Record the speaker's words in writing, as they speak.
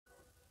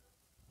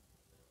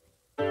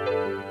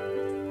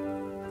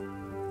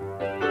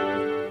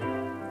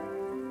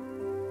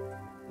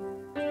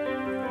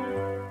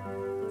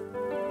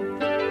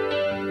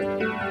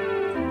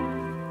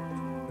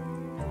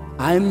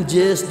I'm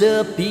just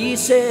the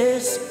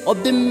pieces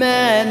of the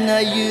man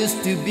I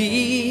used to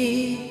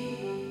be.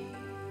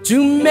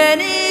 Too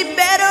many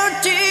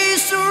better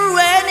tears are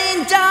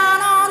raining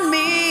down on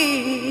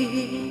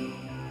me.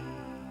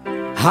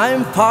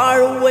 I'm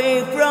far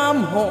away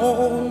from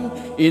home,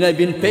 and I've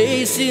been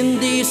facing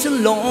this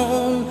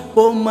alone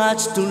for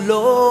much too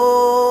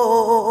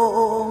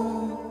long.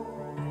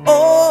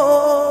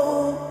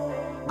 Oh,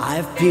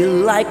 I feel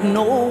like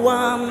no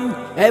one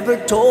ever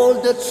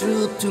told the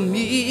truth to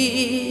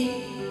me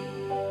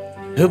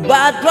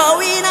about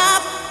growing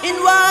up in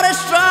what a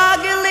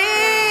struggle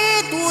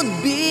it would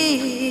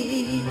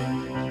be.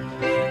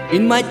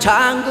 In my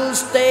tangled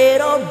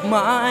state of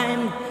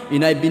mind,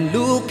 and I've been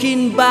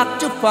looking back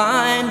to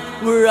find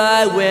where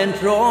I went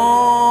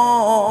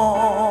wrong.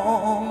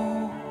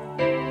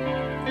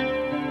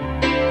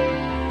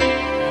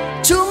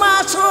 Too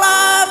much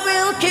love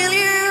will kill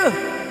you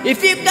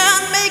if you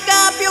can't make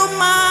up your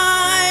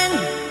mind.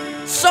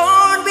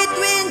 Torn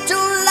between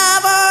two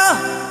lovers,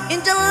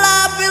 and the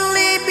love will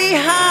leave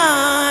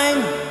behind.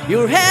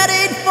 You're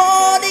headed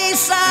for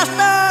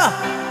disaster,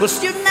 'cause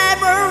you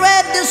never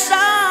read the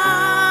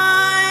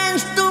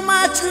signs. Too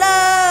much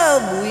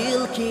love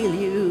will kill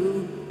you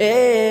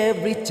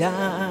every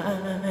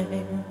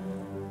time.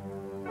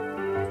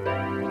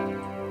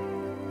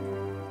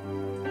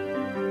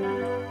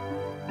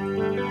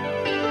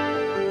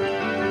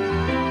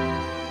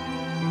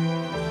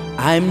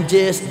 I'm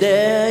just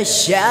the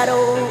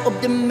shadow of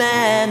the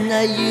man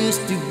I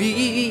used to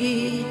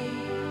be,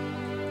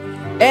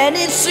 and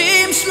it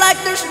seems like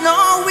there's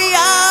no way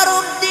out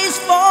of this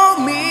for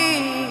me.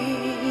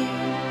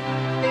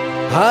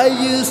 I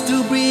used to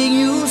bring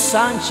you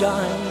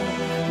sunshine,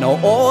 now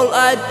all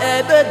I'd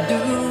ever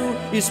do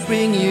is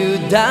bring you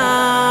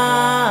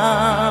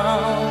down.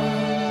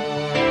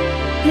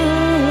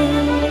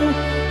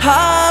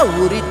 How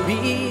would it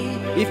be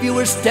if you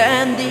were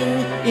standing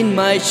in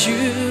my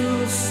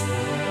shoes?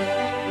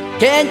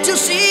 Can't you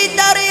see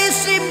that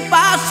it's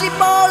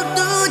impossible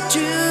to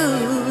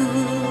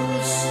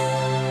choose?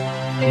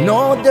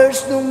 No,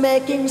 there's no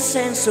making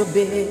sense of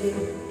it.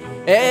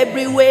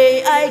 Every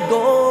way I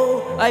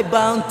go, I'm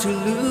bound to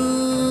lose.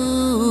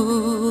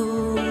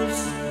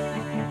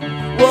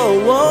 Whoa,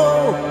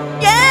 whoa,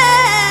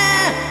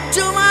 yeah!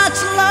 Too much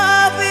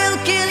love will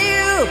kill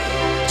you,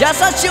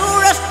 just as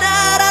sure as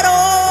not at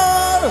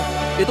all.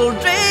 It'll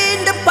drain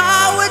the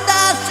power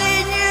that's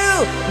in you,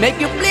 make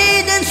you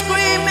bleed and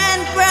scream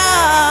and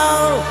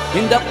growl.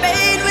 And the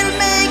pain will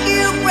make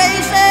you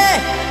crazy,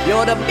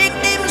 you're the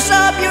victims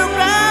of your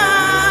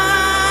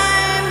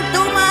crime.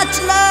 Too much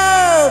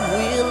love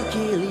will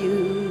kill you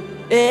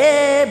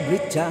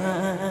every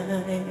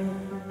time.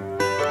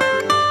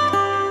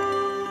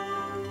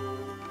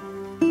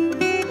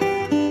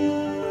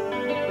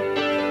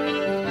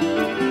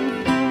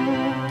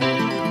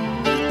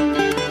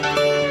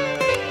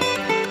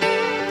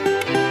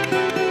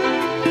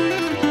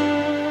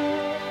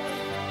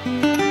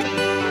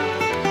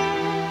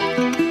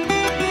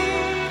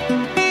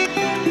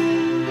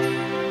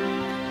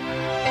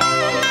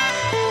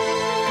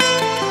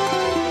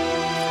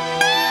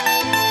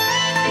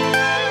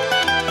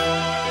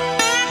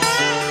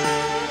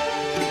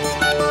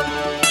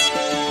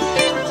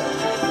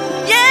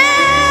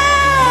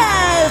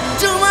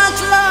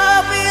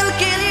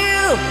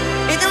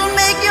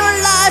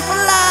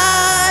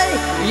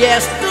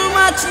 Yes, too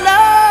much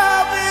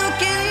love will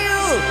kill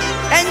you,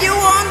 and you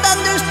won't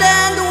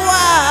understand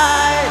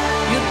why.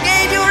 You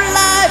gave your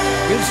life,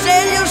 you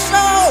sell your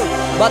soul,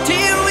 but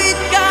here it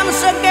comes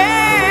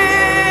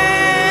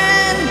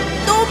again.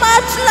 Too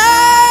much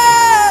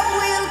love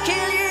will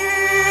kill you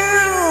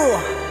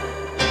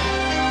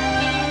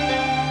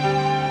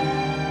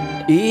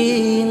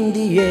in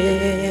the end.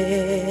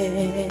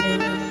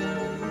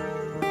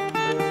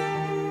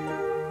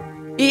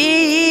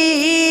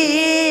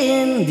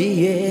 In the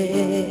end.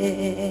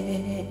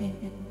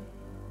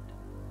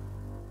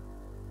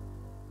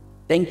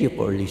 Thank you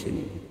for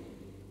listening.